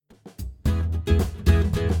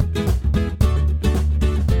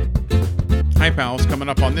pals, coming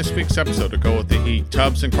up on this week's episode of Go With The Heat,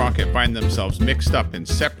 Tubbs and Crockett find themselves mixed up in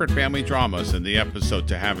separate family dramas in the episode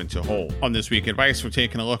To Have and To Hold. On This Week Advice, we're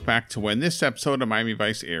taking a look back to when this episode of Miami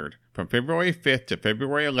Vice aired, from February 5th to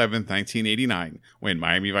February 11th, 1989, when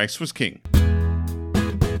Miami Vice was king.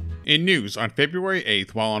 In news, on February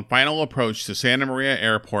 8th, while on final approach to Santa Maria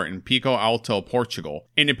Airport in Pico Alto, Portugal,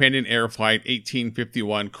 Independent Air Flight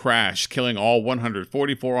 1851 crashed, killing all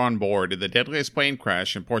 144 on board in the deadliest plane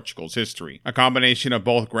crash in Portugal's history. A combination of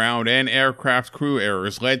both ground and aircraft crew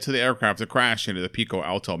errors led to the aircraft to crash into the Pico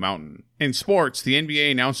Alto mountain. In sports, the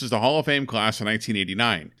NBA announces the Hall of Fame class of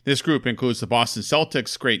 1989. This group includes the Boston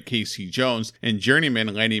Celtics' great K.C. Jones and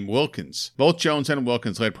journeyman Lenny Wilkens. Both Jones and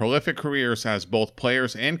Wilkens led prolific careers as both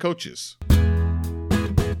players and coaches.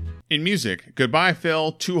 In music, Goodbye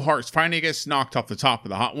Phil, Two Hearts finally gets knocked off the top of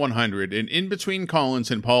the Hot 100, and In Between Collins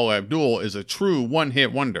and Paula Abdul is a true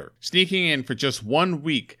one-hit wonder. Sneaking in for just 1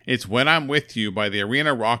 week, it's When I'm With You by the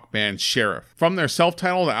arena rock band Sheriff. From their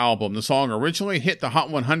self-titled album, the song originally hit the Hot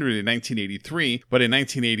 100 in 1983, but in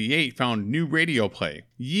 1988 found new radio play,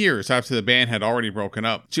 years after the band had already broken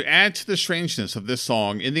up. To add to the strangeness of this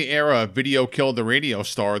song, in the era of Video Killed the Radio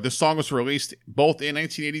Star, this song was released both in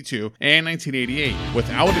 1982 and 1988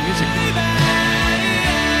 without a music video.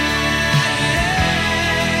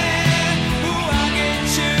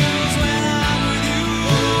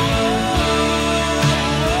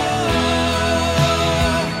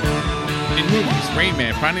 Rain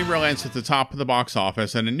Man finally relents at the top of the box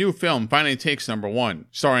office, and a new film finally takes number one.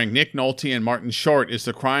 Starring Nick Nolte and Martin Short is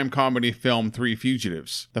the crime comedy film Three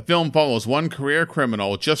Fugitives. The film follows one career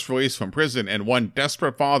criminal just released from prison and one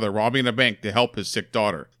desperate father robbing a bank to help his sick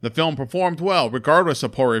daughter. The film performed well regardless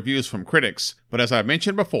of poor reviews from critics, but as I've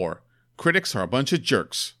mentioned before, critics are a bunch of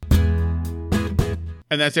jerks.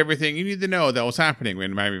 And that's everything you need to know that was happening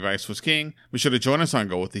when Miami Vice was king. Be sure to join us on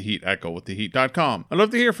Go With The Heat at GoWithTheHeat.com. I'd love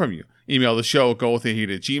to hear from you. Email the show at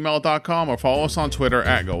GoWithTheHeat@gmail.com or follow us on Twitter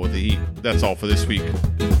at GoWithTheHeat. That's all for this week.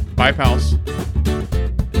 Bye, pals.